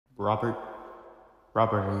Robert?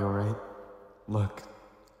 Robert, are you alright? Look,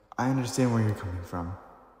 I understand where you're coming from.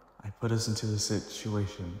 I put us into this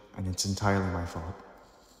situation, and it's entirely my fault.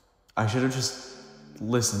 I should have just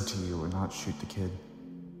listened to you and not shoot the kid.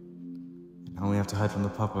 Now we have to hide from the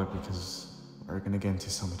public because we're gonna get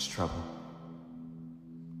into so much trouble.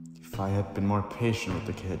 If I had been more patient with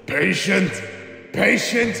the kid... Patient?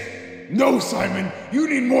 Patient? No, Simon, you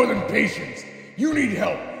need more than patience. You need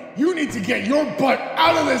help. You need to get your butt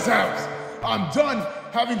out of this house. I'm done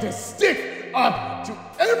having to stick up to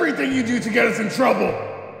everything you do to get us in trouble.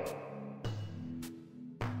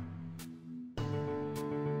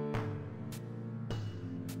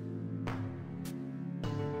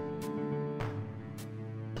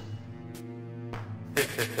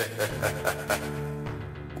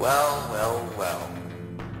 Well.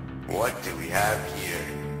 What do we have here?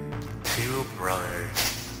 Two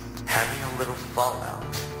brothers having a little fallout.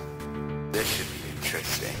 This should be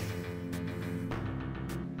interesting.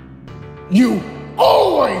 You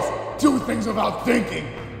always do things without thinking.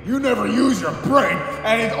 You never use your brain,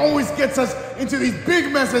 and it always gets us into these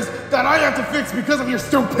big messes that I have to fix because of your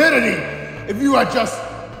stupidity. If you had just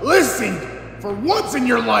listened for once in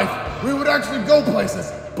your life, we would actually go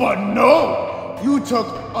places. But no, you took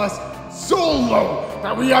us so low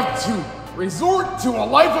that we have to resort to a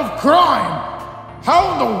life of crime.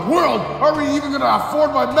 How in the world are we even going to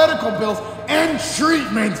afford my medical bills and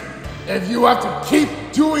treatment if you have to keep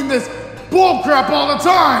doing this bullcrap all the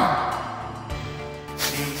time?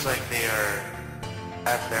 Seems like they are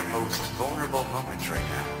at their most vulnerable moments right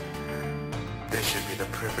now. This should be the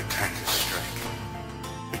perfect time to strike.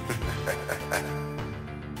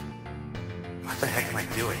 What the heck am I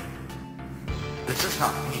doing? This is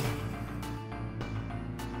not me.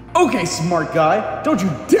 Okay, smart guy, don't you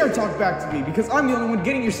dare talk back to me because I'm the only one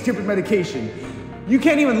getting your stupid medication. You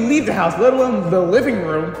can't even leave the house, let alone the living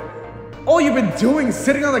room. All you've been doing is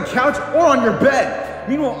sitting on the couch or on your bed.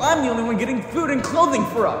 Meanwhile, I'm the only one getting food and clothing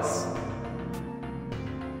for us.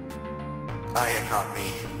 I am not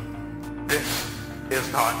me. This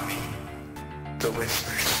is not me. The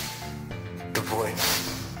whispers. The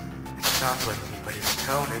voice. It sounds like me, but his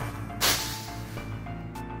tone is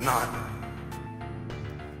not.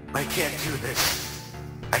 I can't do this.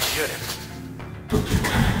 I shouldn't. But you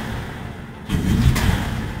can. You really can.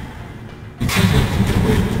 You can't let them get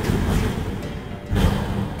away with it, buddy. No.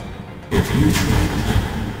 If you try that,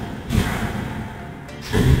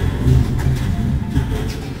 they will continue to let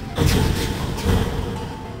you until it's your turn.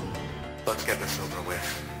 Let's get this over with.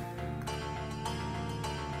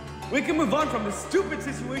 We can move on from this stupid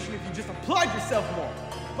situation if you just applied yourself more.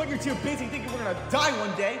 But you're too busy thinking we're gonna die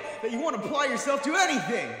one day that you won't apply yourself to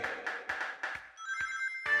anything.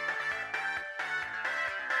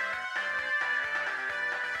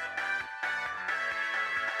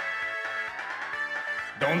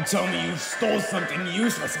 Don't tell me you stole something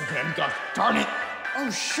useless again, gosh darn it! Oh,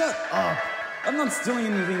 shut up. I'm not stealing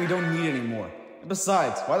anything we don't need anymore. And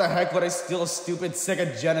besides, why the heck would I steal a stupid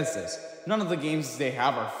Sega Genesis? None of the games they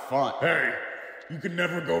have are fun. Hey, you can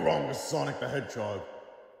never go wrong with Sonic the Hedgehog.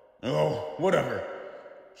 Oh, whatever.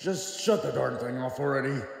 Just shut the darn thing off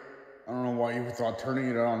already. I don't know why you thought turning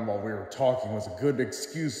it on while we were talking was a good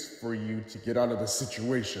excuse for you to get out of the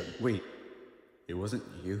situation. Wait, it wasn't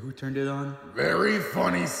you who turned it on? Very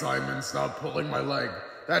funny, Simon. Stop pulling my leg.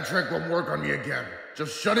 That trick won't work on me again.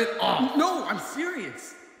 Just shut it off. No, I'm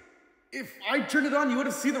serious. If I turned it on, you would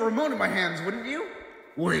have seen the remote in my hands, wouldn't you?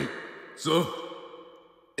 Wait, so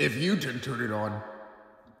if you didn't turn it on,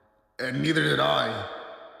 and neither did I,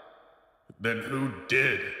 then who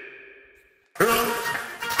did?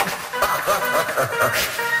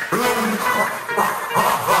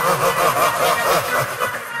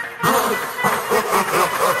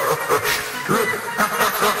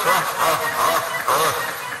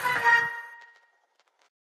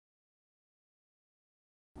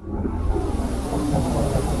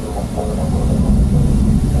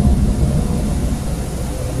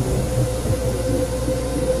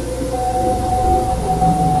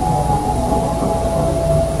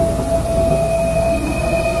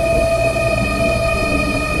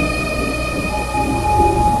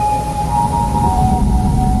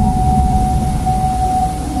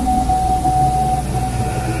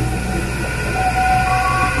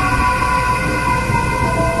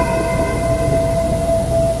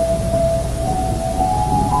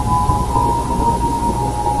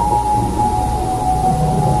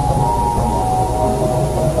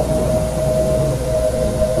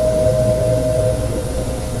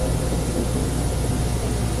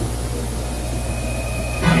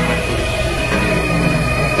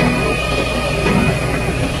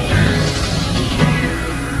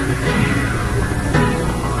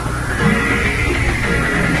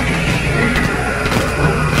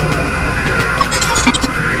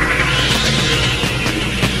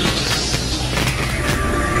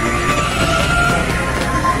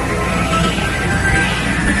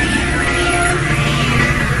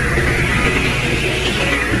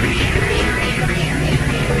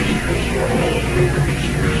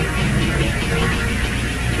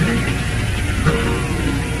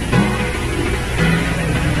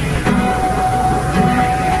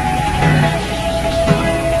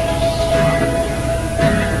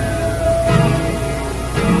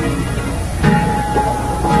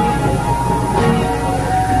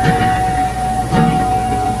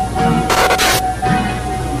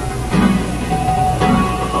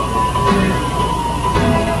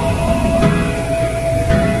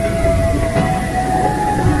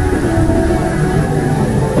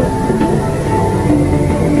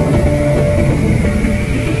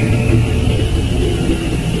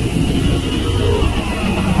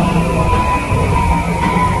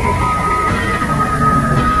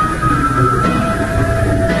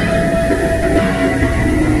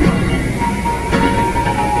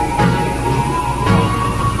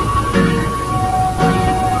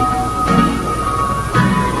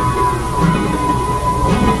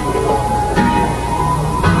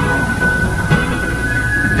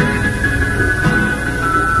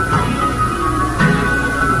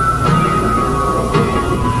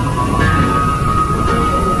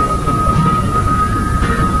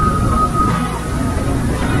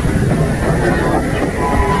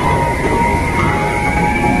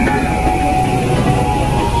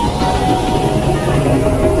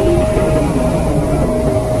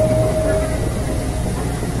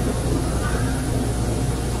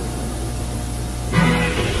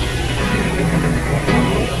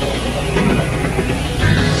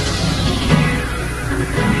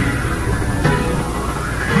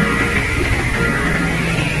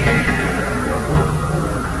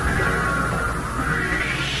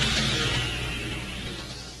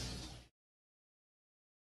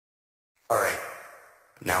 Alright,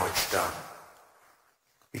 now it's done.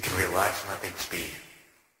 You can relax and let things be.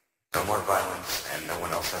 No more violence, and no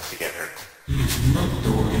one else has to get hurt. He is not the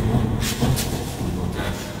only one responsible for your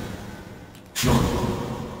death. John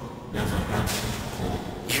never answered the call.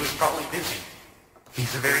 He was probably busy.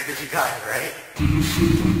 He's a very busy guy, right? Do you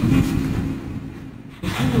see him living? He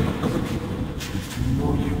handled other people and chose to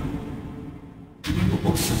ignore you. Do you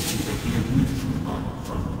also see that he had moved on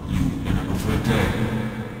from you in another day?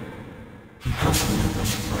 He has been your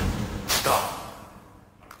best friend. Stop.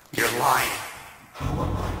 You're lying. How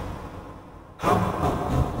am I? How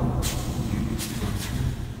you used to go to?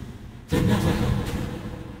 They never helped you.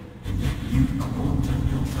 And yet you called them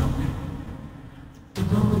your family. The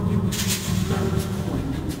moment you achieved the lowest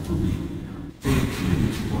point in the movie, they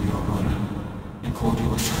accused you of your honor and called you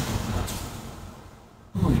a psychopath.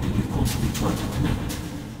 Why did you constantly try to connect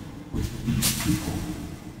with these people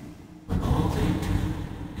when all they do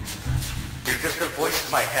is hurt you? You're just a voice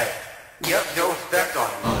in my head. You have no effect on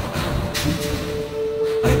me.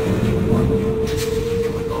 I only want you to speak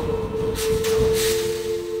with all of those who trust.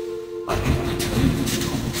 I hate to tell you the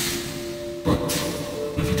truth, but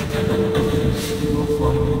if you depend on evidence, you will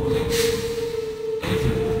find your place.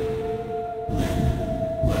 Everyone, Lynn,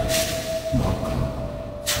 West, Marco,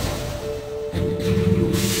 Tom, and even you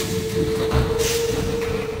will take the axe and the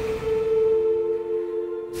gun.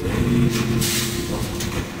 They usually want to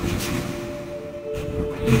get rid of you and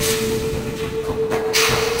replace you with everything from that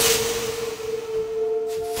trust.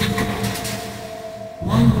 Think about it.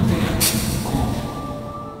 Why would they actually call?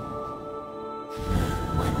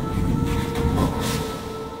 When you needed the most,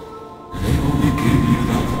 they only gave you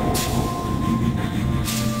that false hope believing that you were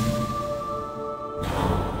safe. Now,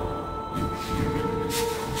 you're here in this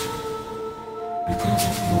house. Because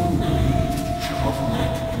of your naive,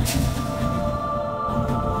 childlike belief on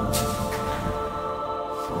the ones you can.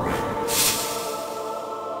 Friends.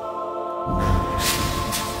 Now you see,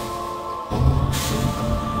 all so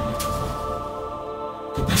good.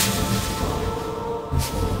 The best of this life is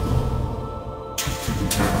all alone. Take them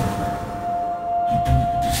down. You don't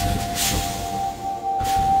deserve the suffering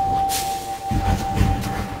after what you have been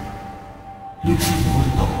through. Losing your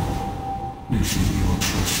love, losing your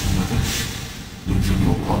trust in others, losing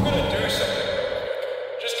your I'm partner. gonna do something.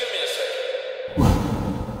 Just give me a second. Well,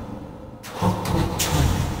 hold on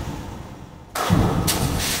tight. Come on,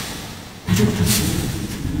 folks. You don't deserve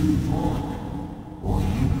to move on, or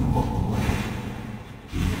you will